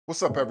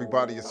What's up,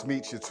 everybody? It's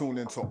Meech. You're tuned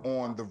into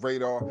On the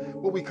Radar,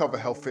 where we cover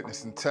health,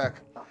 fitness, and tech.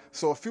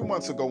 So a few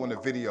months ago in the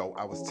video,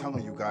 I was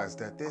telling you guys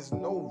that there's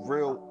no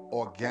real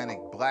organic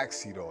black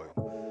seed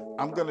oil.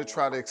 I'm going to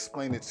try to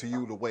explain it to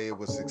you the way it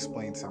was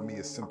explained to me,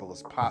 as simple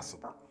as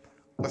possible.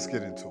 Let's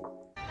get into it.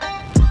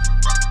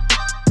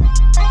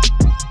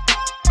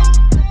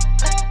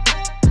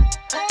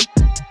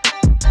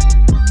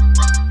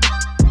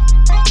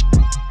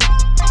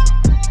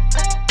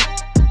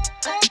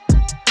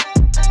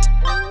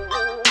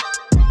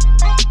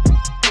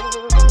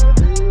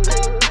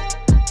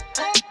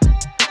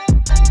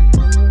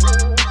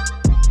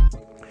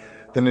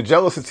 The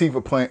Nigella sativa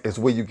plant is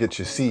where you get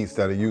your seeds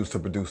that are used to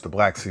produce the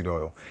black seed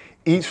oil.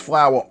 Each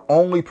flower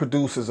only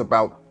produces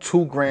about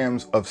 2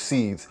 grams of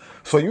seeds,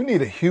 so you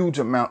need a huge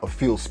amount of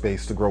field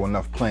space to grow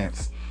enough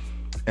plants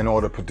in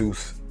order to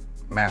produce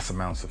mass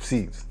amounts of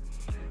seeds.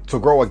 To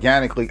grow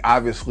organically,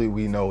 obviously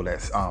we know that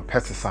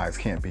pesticides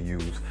can't be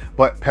used,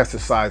 but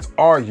pesticides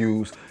are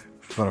used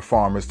for the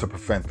farmers to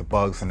prevent the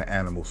bugs and the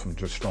animals from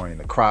destroying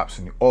the crops.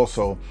 And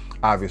also,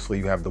 obviously,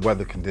 you have the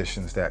weather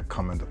conditions that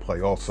come into play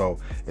also.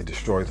 It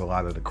destroys a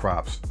lot of the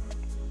crops.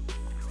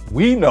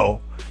 We know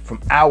from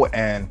our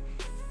end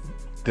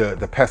the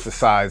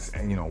pesticides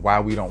and why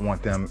we don't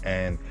want them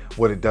and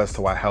what it does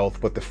to our health,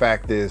 but the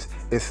fact is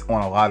it's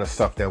on a lot of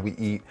stuff that we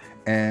eat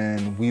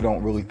and we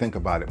don't really think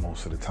about it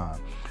most of the time.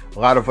 A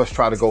lot of us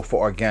try to go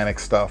for organic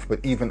stuff, but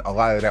even a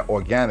lot of that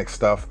organic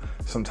stuff,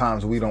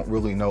 sometimes we don't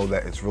really know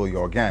that it's really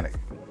organic.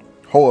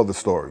 Whole other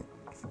story.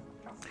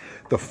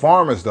 The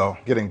farmers, though,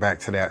 getting back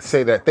to that,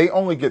 say that they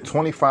only get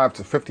 25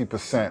 to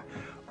 50%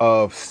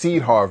 of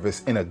seed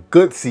harvest in a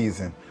good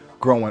season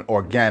growing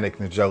organic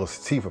Nigella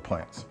sativa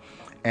plants.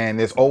 And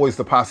there's always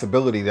the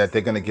possibility that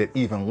they're going to get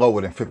even lower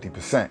than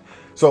 50%.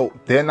 So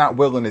they're not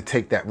willing to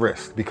take that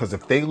risk, because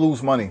if they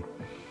lose money,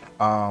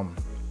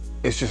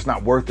 it's just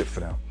not worth it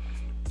for them.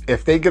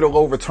 If they get a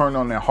low return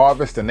on their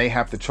harvest, then they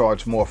have to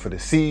charge more for the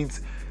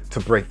seeds to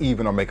break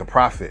even or make a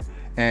profit.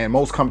 And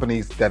most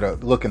companies that are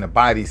looking to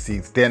buy these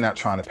seeds, they're not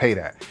trying to pay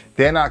that.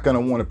 They're not going to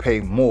want to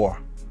pay more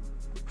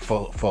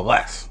for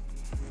less.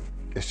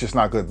 It's just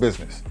not good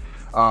business.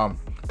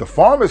 The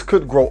farmers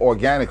could grow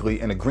organically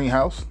in a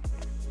greenhouse,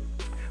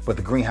 but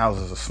the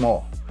greenhouses are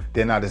small.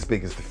 They're not as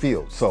big as the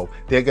field. So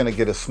they're going to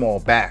get a small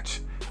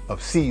batch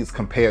of seeds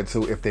compared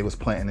to if they was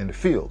planting in the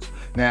fields.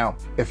 Now,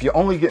 if you're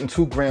only getting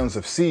 2 grams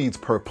of seeds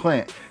per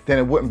plant, then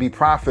it wouldn't be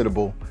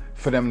profitable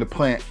for them to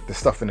plant the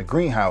stuff in the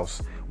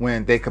greenhouse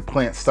when they could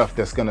plant stuff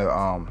that's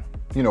gonna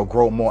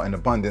grow more in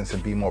abundance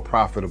and be more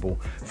profitable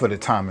for the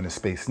time and the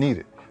space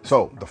needed.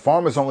 So the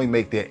farmers only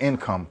make their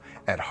income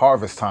at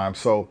harvest time.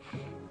 So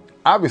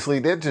obviously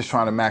they're just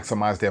trying to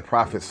maximize their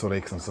profits so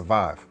they can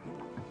survive.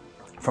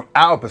 From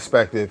our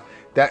perspective,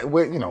 that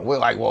we're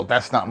like, well,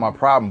 that's not my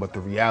problem, but the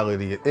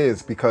reality it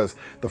is, because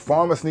the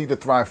farmers need to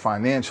thrive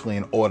financially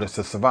in order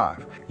to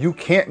survive. You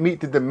can't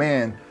meet the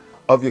demand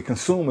of your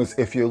consumers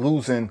if you're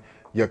losing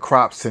your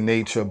crops to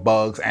nature,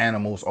 bugs,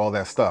 animals, all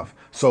that stuff.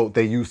 So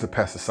they use the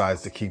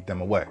pesticides to keep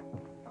them away.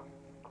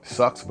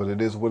 Sucks, but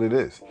it is what it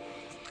is.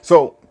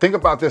 So think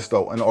about this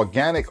though, an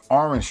organic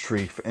orange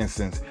tree, for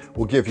instance,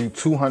 will give you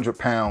 200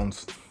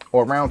 pounds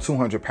or around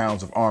 200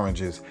 pounds of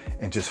oranges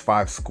in just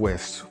 5 square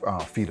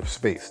feet of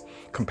space,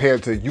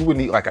 compared to you would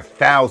need like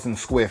 1,000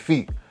 square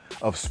feet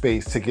of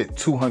space to get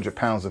 200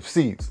 pounds of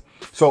seeds.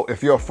 So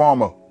if you're a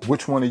farmer,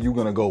 which one are you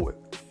gonna go with?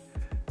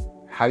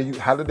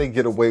 How did they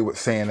get away with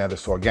saying that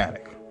it's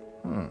organic?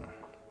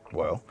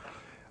 Well,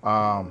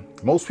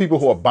 most people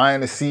who are buying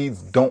the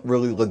seeds don't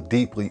really look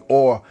deeply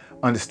or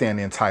understand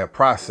the entire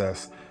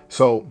process.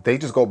 So they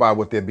just go by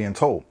what they're being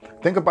told.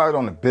 Think about it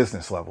on a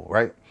business level,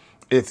 right?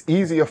 It's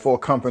easier for a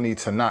company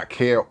to not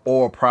care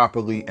or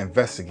properly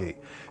investigate,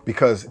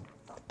 because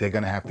they're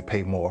going to have to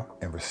pay more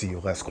and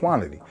receive less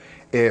quantity.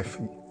 If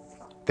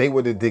they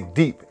were to dig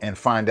deep and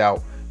find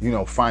out,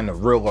 find the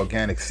real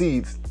organic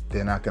seeds,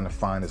 they're not going to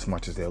find as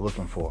much as they're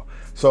looking for.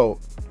 So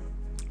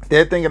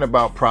they're thinking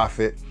about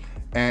profit,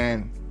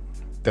 and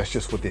that's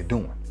just what they're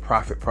doing.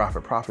 Profit,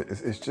 profit, profit.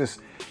 It's just,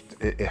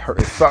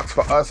 it sucks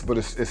for us, but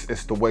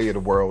it's the way of the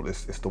world.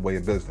 It's the way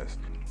of business.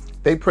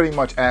 They pretty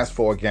much ask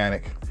for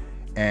organic,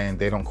 and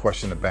they don't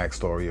question the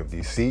backstory of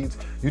these seeds.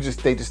 They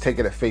just take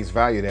it at face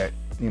value that,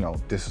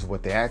 this is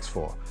what they asked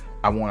for.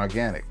 I want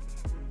organic.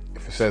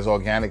 If it says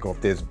organic, or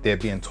if they're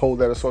being told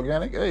that it's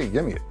organic, hey,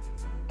 give me it.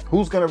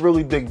 Who's gonna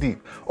really dig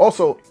deep?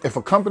 Also, if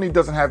a company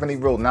doesn't have any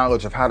real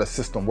knowledge of how the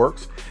system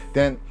works,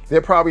 then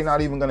they're probably not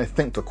even gonna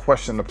think to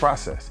question the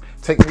process.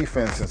 Take me,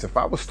 for instance, if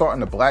I was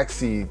starting a black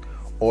seed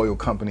oil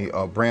company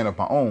or brand of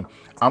my own,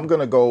 I'm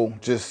gonna go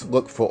just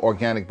look for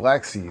organic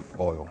black seed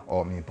oil,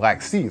 or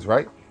black seeds,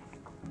 right?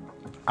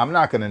 I'm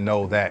not gonna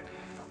know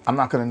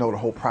the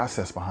whole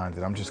process behind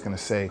it. I'm just gonna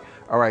say,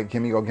 all right,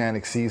 give me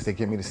organic seeds. They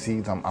give me the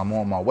seeds. I'm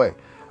on my way.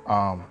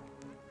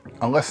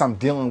 Unless I'm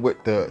dealing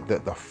with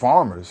the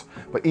farmers.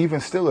 But even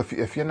still,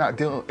 if you're not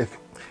dealing,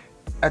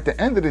 at the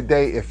end of the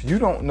day, if you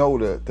don't know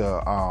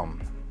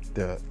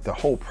the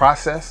whole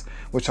process,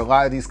 which a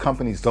lot of these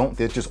companies don't.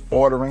 They're just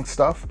ordering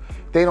stuff.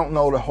 They don't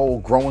know the whole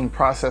growing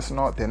process and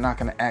all. They're not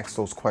going to ask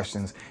those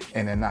questions,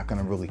 and they're not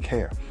going to really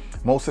care.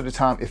 Most of the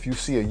time, if you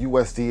see a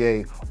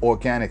USDA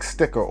organic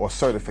sticker or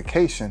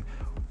certification,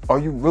 are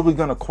you really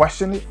going to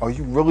question it? Are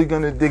you really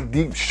going to dig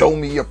deep? Show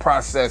me your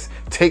process.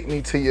 Take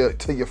me to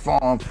your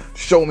farm.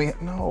 Show me.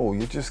 No,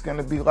 you're just going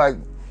to be like,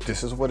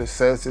 this is what it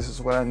says. This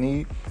is what I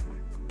need.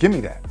 Give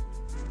me that.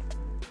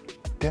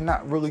 They're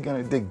not really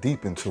going to dig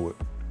deep into it.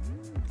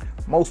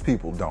 Most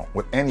people don't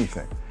with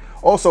anything.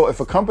 Also, if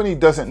a company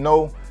doesn't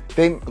know,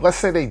 let's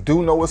say they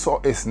do know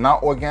it's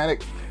not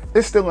organic,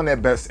 it's still in their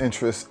best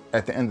interest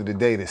at the end of the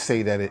day to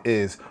say that it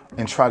is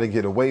and try to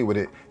get away with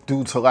it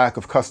due to lack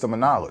of customer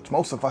knowledge.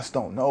 Most of us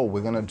don't know.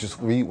 We're going to just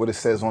read what it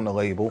says on the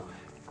label.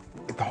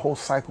 The whole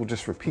cycle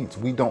just repeats.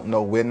 We don't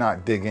know. We're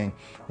not digging.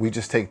 We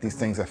just take these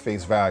things at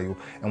face value.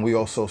 And we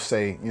also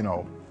say, you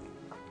know,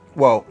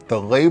 well, the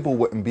label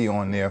wouldn't be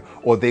on there,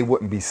 or they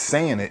wouldn't be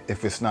saying it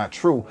if it's not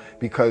true,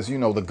 because, you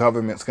know, the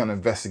government's going to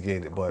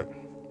investigate it. But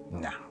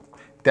nah,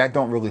 that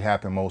don't really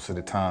happen most of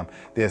the time.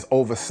 There's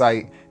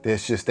oversight.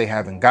 There's just, they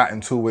haven't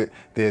gotten to it.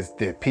 There's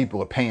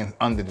people are paying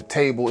under the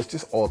table. It's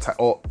just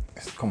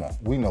come on,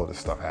 we know this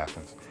stuff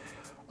happens.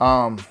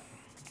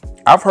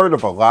 I've heard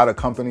of a lot of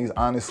companies,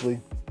 honestly,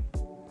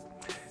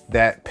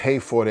 that pay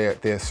for their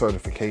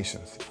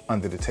certifications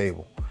under the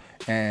table.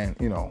 And,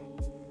 you know,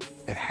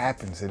 it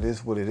happens. It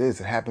is what it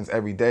is. It happens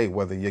every day,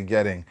 whether you're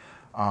getting,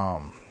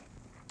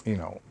 you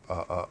know,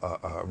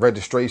 a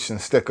registration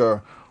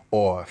sticker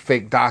or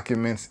fake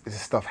documents. This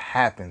stuff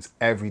happens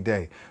every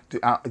day.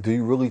 Do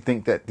you really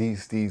think that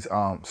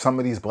some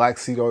of these black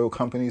seed oil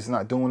companies are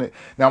not doing it?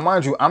 Now,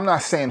 mind you, I'm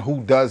not saying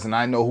who does, and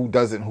I know who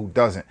doesn't, who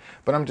doesn't.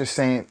 But I'm just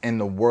saying, in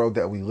the world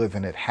that we live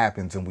in, it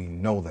happens, and we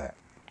know that.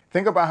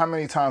 Think about how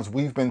many times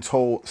we've been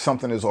told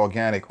something is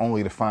organic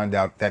only to find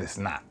out that it's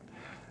not.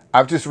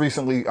 I've just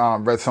recently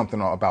read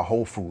something about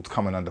Whole Foods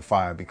coming under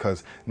fire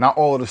because not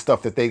all of the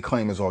stuff that they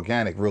claim is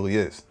organic really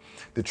is.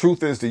 The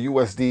truth is the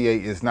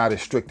USDA is not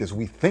as strict as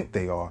we think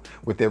they are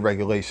with their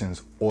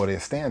regulations or their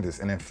standards.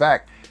 And in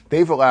fact,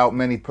 they've allowed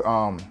many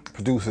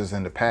producers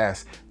in the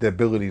past the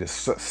ability to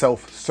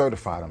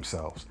self-certify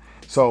themselves.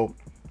 So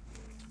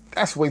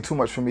that's way too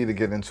much for me to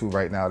get into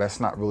right now. That's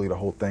not really the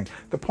whole thing.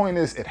 The point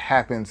is, it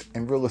happens,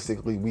 and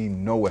realistically, we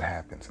know it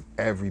happens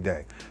every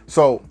day.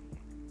 So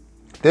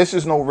there's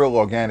just no real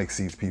organic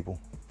seeds, people.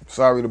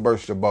 Sorry to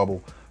burst your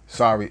bubble.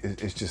 Sorry,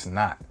 it's just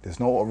not. There's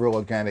no real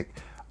organic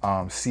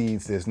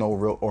seeds. There's no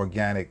real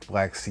organic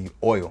black seed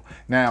oil.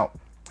 Now,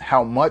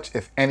 how much,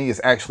 if any,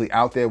 is actually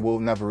out there, we'll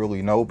never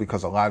really know,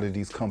 because a lot of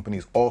these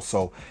companies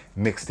also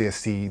mix their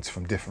seeds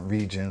from different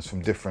regions,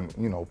 from different,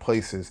 you know,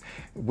 places.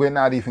 We're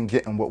not even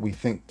getting what we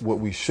think, what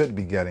we should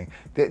be getting.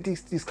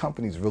 These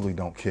companies really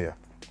don't care.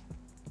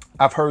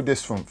 I've heard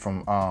this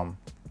from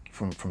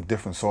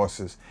different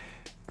sources,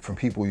 from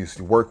people who used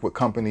to work with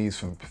companies,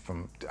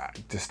 from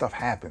this stuff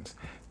happens.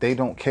 They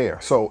don't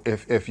care. So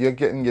if you're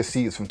getting your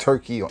seeds from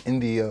Turkey or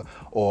India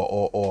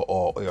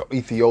or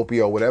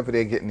Ethiopia or whatever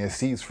they're getting their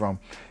seeds from,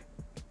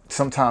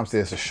 sometimes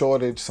there's a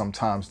shortage.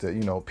 Sometimes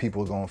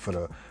people are going for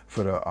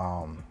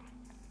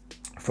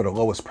the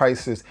lowest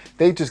prices.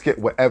 They just get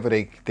whatever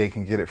they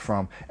can get it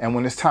from. And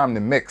when it's time to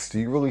mix, do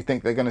you really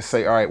think they're going to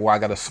say, all right, well, I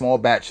got a small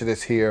batch of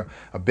this here,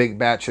 a big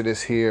batch of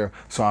this here,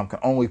 so I can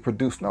only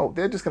produce? No,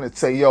 they're just going to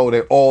say, yo,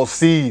 they're all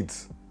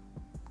seeds.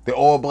 They're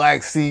all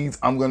black seeds.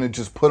 I'm going to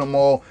just put them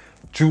all,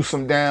 juice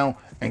them down,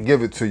 and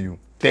give it to you.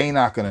 They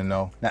not going to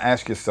know. Now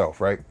ask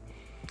yourself, right?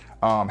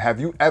 Have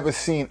you ever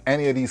seen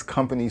any of these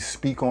companies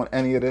speak on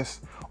any of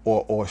this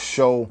or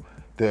show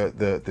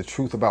the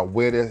truth about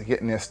where they're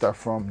getting their stuff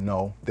from?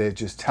 No, they're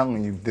just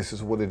telling you this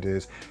is what it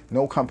is.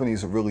 No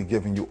companies are really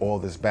giving you all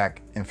this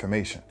back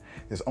information.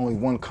 There's only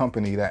one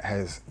company that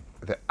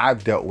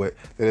I've dealt with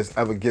that has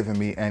ever given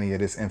me any of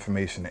this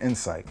information and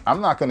insight.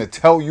 I'm not going to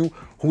tell you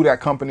who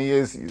that company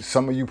is.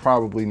 Some of you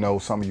probably know,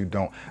 some of you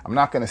don't. I'm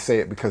not going to say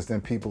it, because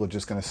then people are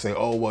just going to say,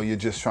 oh, well, you're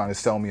just trying to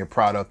sell me a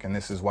product, and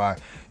this is why,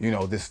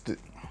 this.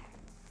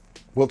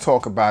 We'll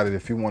talk about it.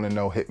 If you want to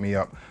know, hit me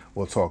up.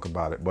 We'll talk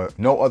about it. But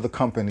no other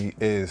company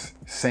is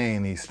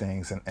saying these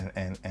things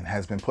and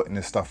has been putting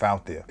this stuff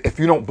out there. If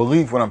you don't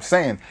believe what I'm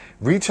saying,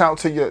 reach out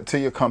to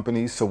your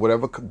companies, to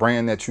whatever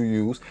brand that you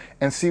use,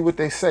 and see what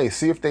they say.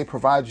 See if they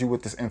provide you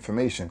with this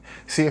information.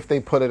 See if they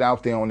put it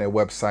out there on their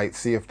website.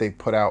 See if they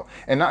put out,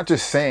 and not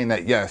just saying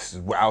that, yes,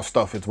 our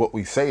stuff is what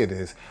we say it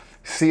is.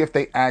 See if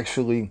they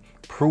actually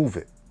prove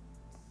it.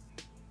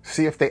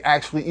 See if they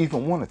actually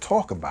even want to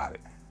talk about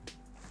it.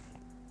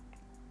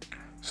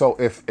 So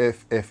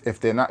if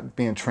they're not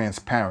being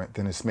transparent,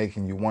 then it's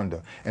making you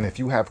wonder. And if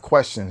you have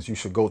questions, you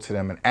should go to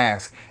them and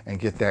ask and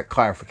get that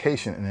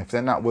clarification. And if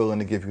they're not willing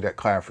to give you that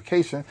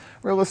clarification,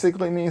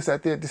 realistically means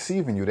that they're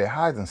deceiving you. They're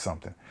hiding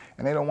something,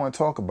 and they don't want to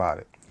talk about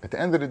it. At the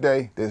end of the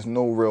day, there's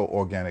no real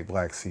organic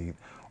black seed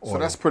oil. So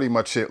that's pretty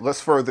much it.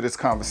 Let's further this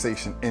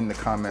conversation in the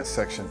comment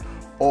section.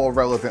 All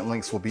relevant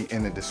links will be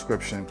in the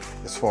description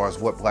as far as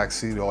what black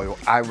seed oil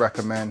I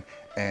recommend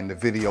and the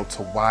video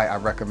to why I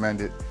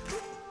recommend it.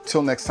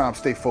 Till next time,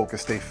 stay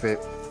focused, stay fit.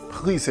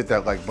 Please hit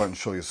that like button,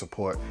 show your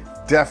support.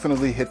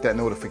 Definitely hit that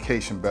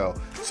notification bell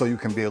so you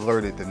can be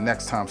alerted the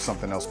next time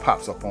something else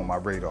pops up on my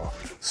radar.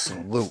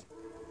 Salute.